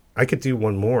 3. I could do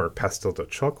one more. Pastel de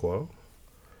choclo.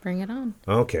 Bring it on.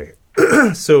 Okay.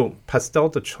 So, pastel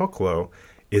de choclo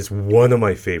is one of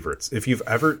my favorites. If you've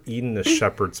ever eaten a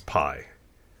shepherd's pie,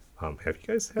 have you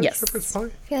guys had Yes. shepherd's pie? I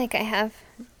feel like I have.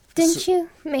 Didn't you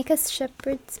make us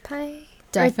shepherd's pie?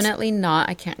 Definitely not.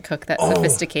 I can't cook that I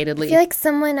sophisticatedly. feel like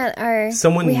someone at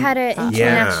we had an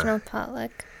international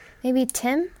potluck. Maybe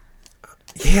Tim?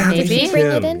 Yeah, Maybe? Bring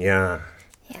it in? Yeah.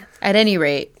 At any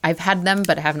rate, I've had them,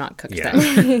 but have not cooked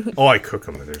them. Oh, I cook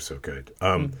them. They're so good.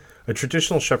 A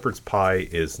traditional shepherd's pie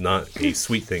is not a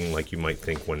sweet thing like you might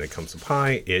think when it comes to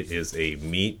pie. It is a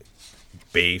meat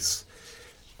base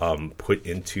put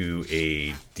into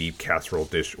a deep casserole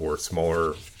dish or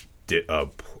smaller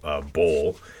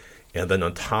bowl. And then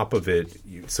on top of it,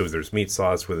 so there's meat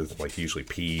sauce with like usually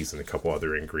peas and a couple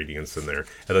other ingredients in there.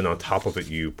 And then on top of it,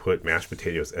 you put mashed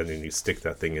potatoes, and then you stick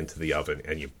that thing into the oven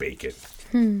and you bake it.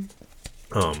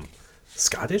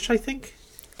 Scottish, I think.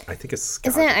 I think it's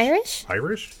Scottish. Isn't it Irish?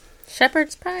 Irish?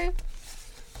 Shepherd's pie?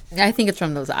 I think it's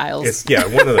from those aisles. It's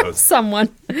one of those. Someone.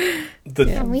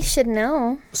 We should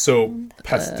know. So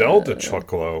pastel de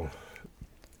choclo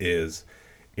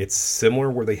it's similar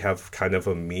where they have kind of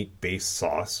a meat-based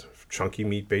sauce, chunky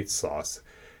meat-based sauce.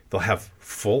 They'll have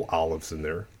full olives in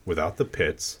there without the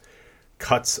pits,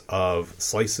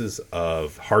 slices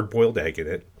of hard-boiled egg in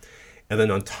it. And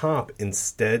then on top,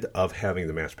 instead of having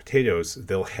the mashed potatoes,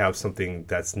 they'll have something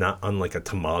that's not unlike a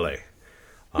tamale.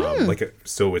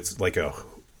 So it's like a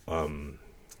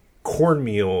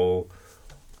cornmeal,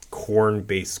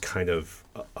 corn-based kind of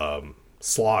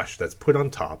slosh that's put on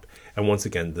top. And once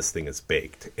again, this thing is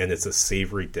baked, and it's a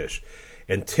savory dish.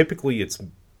 And typically, it's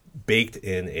baked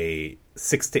in a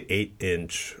 6 to 8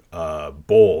 inch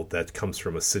bowl that comes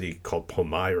from a city called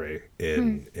Palmyra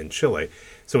in Chile.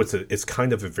 So it's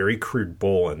kind of a very crude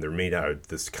bowl, and they're made out of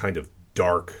this kind of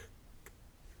dark,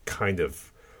 kind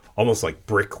of almost like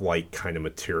brick-like kind of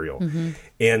material.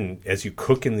 And as you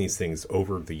cook in these things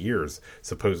over the years,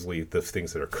 supposedly the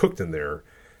things that are cooked in there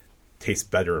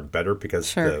taste better and better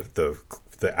because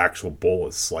the actual bowl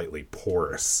is slightly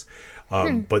porous.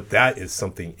 But that is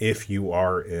something, if you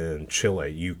are in Chile,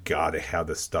 you got to have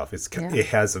this stuff. It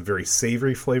has a very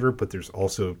savory flavor, but there's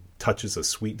also touches of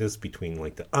sweetness between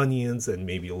like the onions and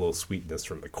maybe a little sweetness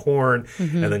from the corn.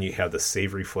 And then you have the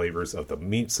savory flavors of the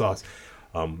meat sauce.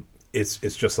 It's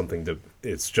just something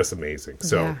it's just amazing.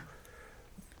 So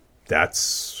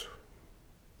that's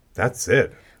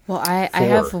it. Well, I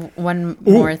have one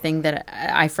more thing that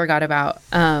I forgot about.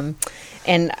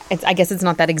 And I guess it's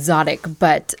not that exotic,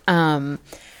 but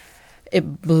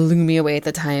it blew me away at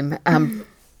the time.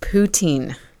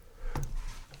 Poutine.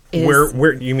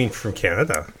 Where you mean from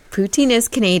Canada? Poutine is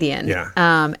Canadian.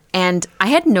 Yeah. And I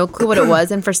had no clue what it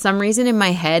was. And for some reason in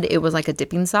my head, it was like a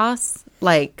dipping sauce.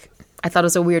 Like, I thought it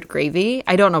was a weird gravy.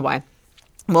 I don't know why.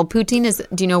 Well, poutine is,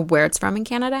 do you know where it's from in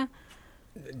Canada?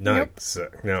 No.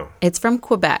 It's from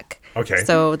Quebec. Okay.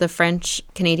 So the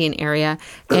French-Canadian area.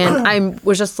 And I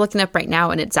was just looking up right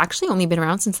now, and it's actually only been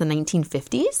around since the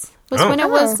 1950s was when it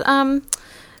was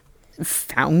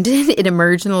founded. It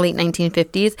emerged in the late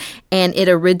 1950s, and it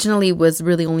originally was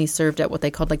really only served at what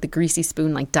they called like the greasy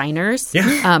spoon, like diners.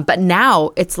 Yeah. But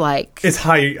now it's like... It's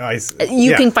high ice.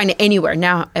 You can find it anywhere.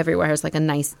 Now everywhere has like a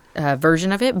nice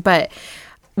version of it, but...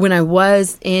 When I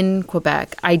was in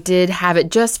Quebec, I did have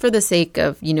it just for the sake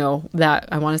of, that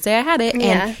I want to say I had it.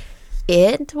 Yeah.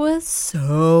 And it was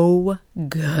so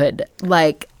good.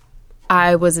 Like,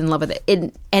 I was in love with it.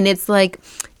 And it's like,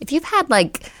 if you've had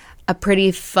like a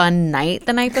pretty fun night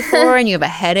the night before and you have a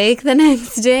headache the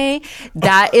next day,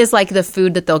 that is like the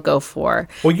food that they'll go for.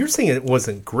 Well, you're saying it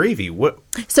wasn't gravy. What?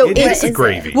 So it is a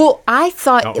gravy. Well, I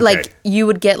thought okay. like you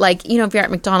would get like, if you're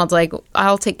at McDonald's, like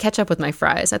I'll take ketchup with my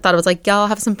fries. I thought it was like, I'll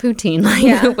have some poutine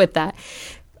with that,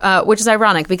 which is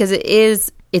ironic because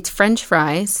it's French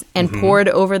fries and poured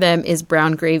over them is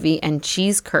brown gravy and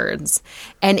cheese curds.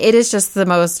 And it is just the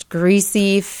most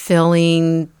greasy,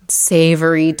 filling,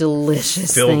 savory,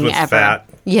 delicious Filled thing with ever. Fat.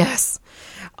 Yes.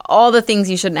 All the things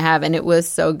you shouldn't have. And it was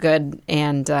so good.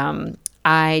 And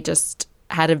I just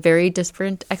had a very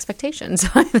different expectation. So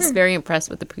I was very impressed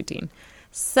with the poutine.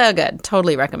 So good.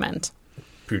 Totally recommend.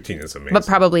 Poutine is amazing. But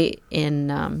probably in,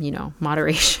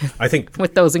 moderation. I think.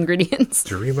 With those ingredients.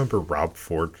 Do you remember Rob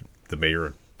Ford, the mayor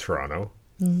of Toronto?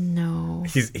 No.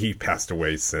 He passed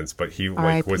away since, but he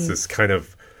like was this kind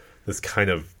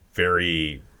of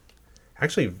very,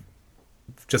 actually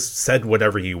just said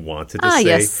whatever he wanted to say.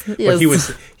 Yes. But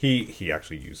he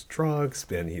actually used drugs,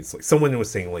 and he's like, someone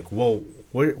was saying like, well,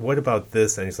 what about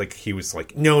this? And he was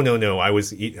like, no, I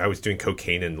was doing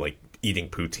cocaine and like eating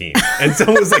poutine. And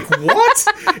someone was like, what?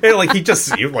 And like he was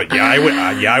like,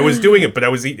 I was doing it, but I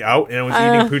was eating out and I was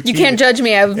eating poutine. You can't judge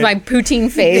me. I have my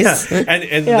poutine face. Yeah.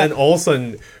 And then all of a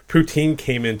sudden poutine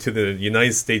came into the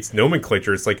United States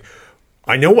nomenclature. It's like,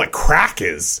 I know what crack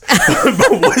is,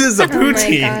 but what is a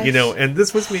poutine? And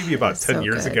this was maybe about 10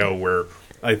 years ago where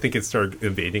I think it started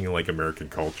invading like American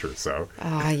culture. So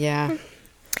yeah.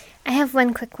 I have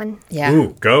one quick one. Yeah.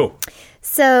 Ooh, go.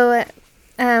 So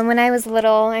when I was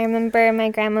little, I remember my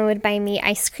grandma would buy me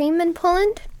ice cream in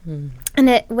Poland. And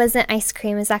it wasn't ice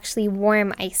cream. It was actually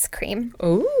warm ice cream.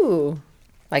 Ooh.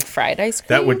 Like fried ice cream?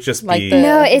 That would just like be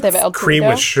it's cream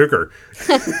with sugar.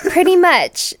 Pretty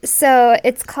much. So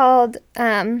it's called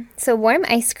warm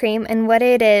ice cream. And what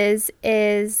it is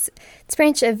it's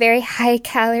pretty much a very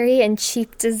high-calorie and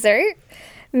cheap dessert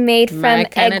made from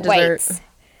egg whites.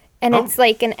 And it's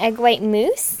like an egg white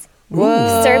mousse.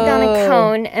 Whoa. Served on a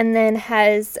cone and then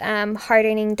has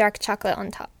hardening dark chocolate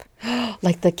on top.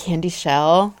 Like the candy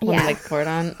shell? When Yeah. they pour it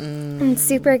on? It's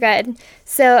super good.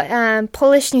 So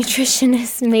Polish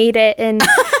nutritionists made it, and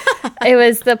it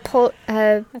was the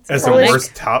As Polish, the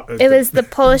worst top. It was the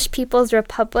Polish People's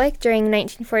Republic during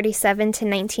 1947 to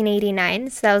 1989.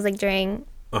 So that was like during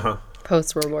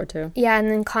Post-World War II. Yeah, and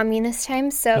then communist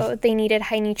times. So they needed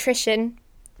high nutrition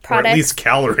or products. at least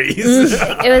calories.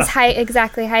 It was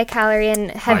high calorie,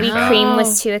 and heavy cream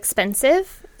was too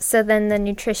expensive. So then the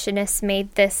nutritionists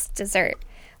made this dessert,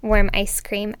 warm ice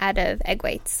cream out of egg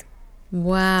whites.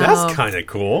 Wow. That's kind of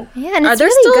cool. Yeah, and Are it's there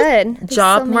really still good. They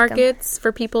job still make 'em. markets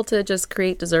for people to just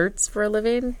create desserts for a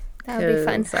living? That would be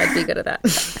fun. 'Cause I'd be good at that.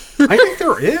 I think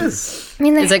there is. I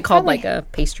mean, Is it called like a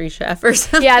pastry chef or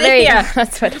something? Yeah, there you go.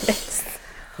 That's what it is.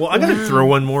 Well, I'm going to throw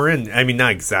one more in. I mean,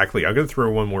 not exactly. I'm going to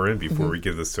throw one more in before we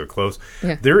give this to a close.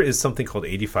 Yeah. There is something called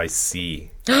 85C.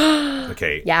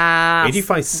 Okay. Yeah.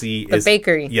 85C The is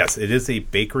bakery. Yes, it is a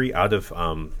bakery out of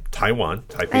Taiwan,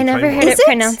 Taipei, I never Taiwan. heard it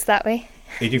pronounced that way.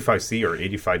 85C or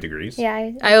 85 degrees.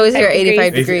 Yeah. I always hear 85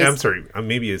 agree. degrees. I'm sorry.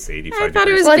 Maybe it's 85 I thought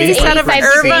it degrees. was Well, based it's out of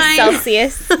 85 degrees Irvine.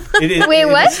 Celsius. Wait,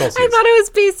 what? I thought it was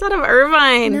based out of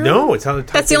Irvine. No, it's out of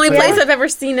Taipei. That's the only place I've ever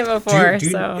seen it before.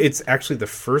 So. It's actually the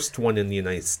first one in the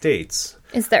United States.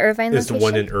 Is the Irvine Is the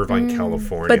location? one in Irvine,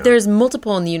 California. But there's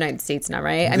multiple in the United States now,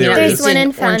 right? I mean, There at is. least There's one in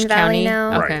Orange Fountain Valley County. now.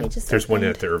 Right. Okay. They just There's one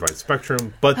opened. at the Irvine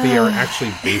Spectrum, but they are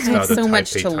actually based out of So Taipei,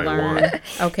 much to Taiwan. learn.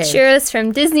 Okay. Churros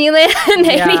from Disneyland,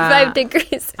 85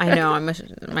 degrees. I know.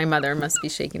 My mother must be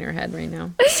shaking her head right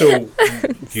now. So,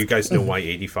 do you guys know why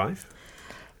 85?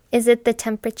 Is it the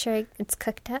temperature it's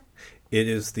cooked at? It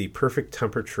is the perfect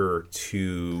temperature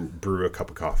to brew a cup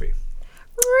of coffee.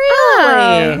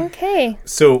 Really? Oh, okay.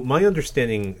 So my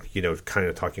understanding, kind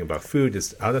of talking about food,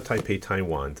 is out of Taipei,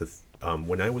 Taiwan.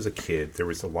 When I was a kid, there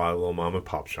was a lot of little mom and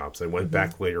pop shops. I went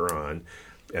back later on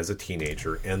as a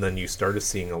teenager, and then you started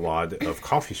seeing a lot of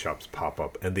coffee shops pop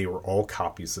up, and they were all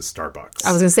copies of Starbucks.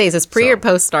 I was going to say, is this pre So- or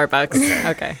post Starbucks?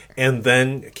 Okay. And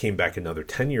then it came back another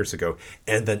 10 years ago,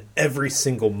 and then every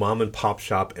single mom and pop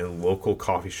shop and local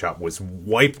coffee shop was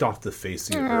wiped off the face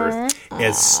of the earth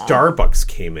as Starbucks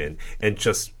came in and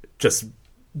just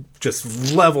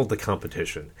leveled the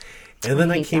competition. And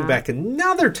then I hate came that. back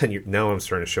another 10 years. Now I'm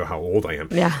starting to show how old I am.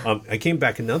 Yeah. I came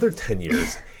back another 10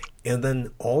 years, and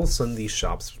then all of a sudden these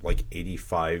shops, like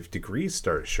 85 degrees,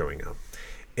 started showing up.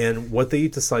 And what they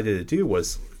decided to do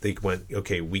was they went,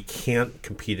 okay, we can't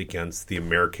compete against the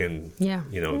American, Yeah.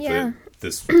 Yeah.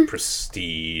 this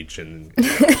prestige and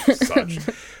such.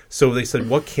 So they said,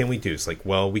 what can we do? It's like,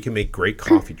 well, we can make great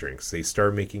coffee drinks. They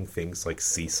started making things like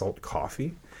sea salt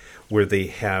coffee, where they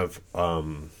have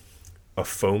a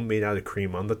foam made out of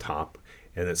cream on the top,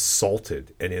 and it's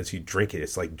salted, and as you drink it,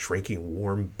 it's like drinking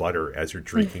warm butter as you're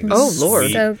drinking the Oh, Lord.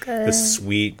 sweet, So good. the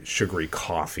sweet sugary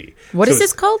coffee. What So is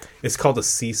this called? It's called a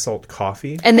sea salt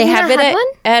coffee. And they Have have you it not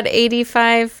had at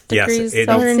 85 Yes, degrees it-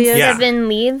 And then Celsius. Yeah. Seven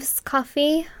Leaves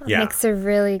coffee Yeah. makes a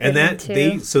really good And one that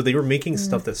too. they were making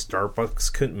stuff that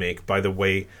Starbucks couldn't make. By the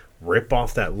way, rip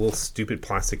off that little stupid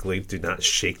plastic lid. Do not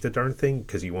shake the darn thing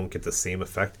because you won't get the same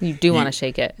effect. You do want to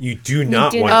shake it. You do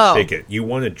not do want not. to shake it. You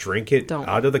want to drink it Don't.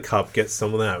 out of the cup, get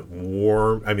some of that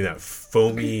that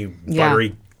foamy, Yeah.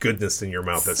 buttery goodness in your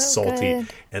mouth that's So salty. good.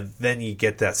 And then you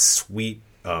get that sweet,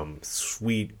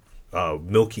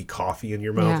 milky coffee in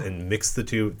your mouth Yeah. and mix the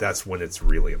two. That's when it's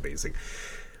really amazing.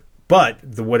 But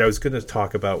what I was going to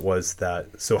talk about was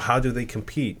that, so how do they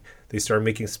compete? They started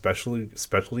making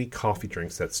specialty coffee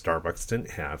drinks that Starbucks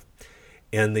didn't have.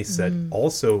 And they said,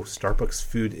 also, Starbucks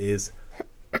food is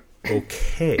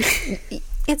okay.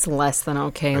 It's less than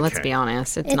okay. Let's Okay. be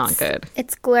honest. It's not good.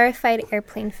 It's glorified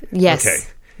airplane food. Yes. Okay.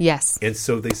 Yes. And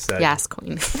so they said, Yes,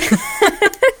 Queen.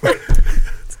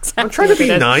 I'm trying to be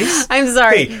nice. I'm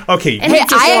sorry. Hey, okay, And we hey,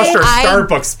 just lost our I-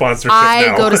 Starbucks sponsorship I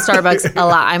now. go to Starbucks a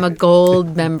lot. I'm a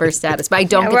gold member status, but I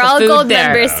don't get We're the all food gold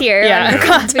there. members here. Yeah, on the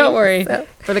coffee, don't worry. so.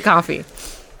 For the coffee.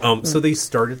 So they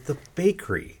started the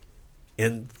bakery,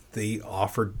 and they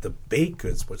offered the baked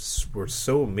goods, which were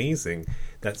so amazing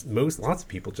that lots of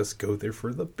people just go there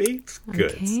for the baked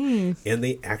goods. Okay. And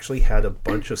they actually had a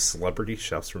bunch of celebrity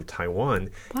chefs from Taiwan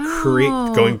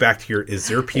going back to is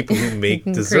there people who make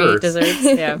Create desserts? desserts.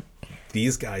 Yeah.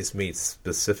 These guys made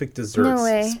specific desserts No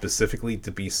way. specifically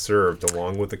to be served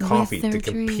along with the coffee their to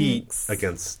compete drinks.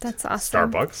 against That's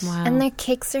awesome. Starbucks. Wow. And their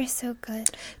cakes are so good.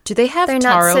 Do they have They're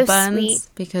not taro so buns? sweet.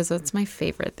 Because that's my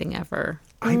favorite thing ever.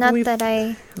 I Not believe- that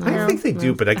I I know. think they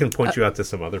do, but I can point you out to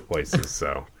some other places.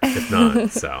 So if not,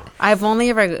 so I've only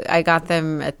ever I got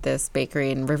them at this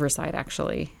bakery in Riverside.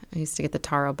 Actually, I used to get the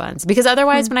taro buns because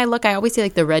otherwise, when I look, I always see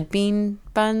like the red bean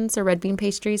buns or red bean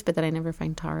pastries, but then I never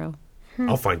find taro.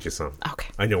 I'll find you some. Okay.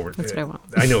 I know That's what I want.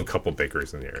 I know a couple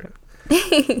bakeries in the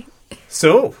area.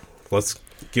 So let's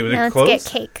give it Now a let's close. get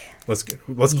cake. Let's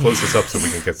close this up so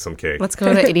we can get some cake. Let's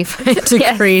go to 85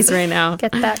 degrees right now.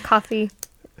 Get that coffee.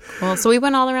 Well, so we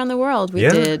went all around the world. We Yeah.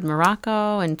 did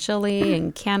Morocco and Chile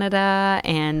and Canada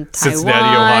and Taiwan,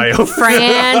 Cincinnati, Ohio.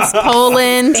 France,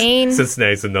 Poland. Spain.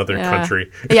 Cincinnati's another Yeah.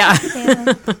 country. Yeah.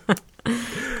 Yeah.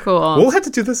 Cool. We'll have to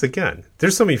do this again.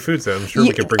 There's so many foods that I'm sure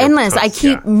we can bring endless. up. I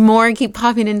keep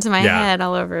popping into my Yeah. head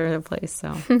all over the place.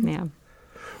 So yeah.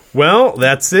 Well,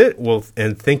 that's it. Well,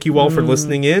 and thank you all Mm. for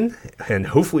listening in, and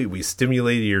hopefully we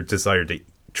stimulated your desire to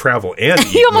travel and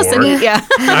eat You almost more. said yeah.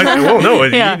 Well, no,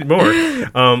 Yeah. eat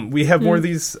more. We have more of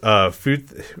these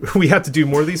food. We have to do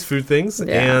more of these food things,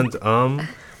 Yeah. and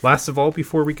Last of all,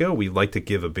 before we go, we'd like to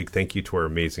give a big thank you to our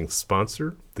amazing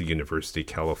sponsor, the University of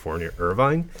California,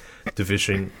 Irvine,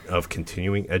 Division of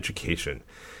Continuing Education.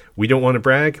 We don't want to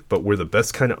brag, but we're the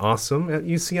best kind of awesome at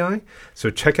UCI. So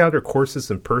check out our courses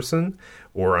in person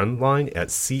or online at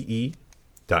ce.uci.edu.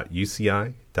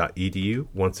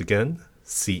 Once again,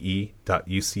 ce.uci.edu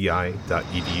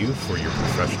for your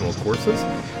professional courses.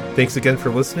 Thanks again for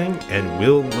listening, and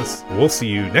we'll see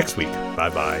you next week.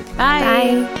 Bye-bye.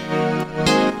 Bye. Bye.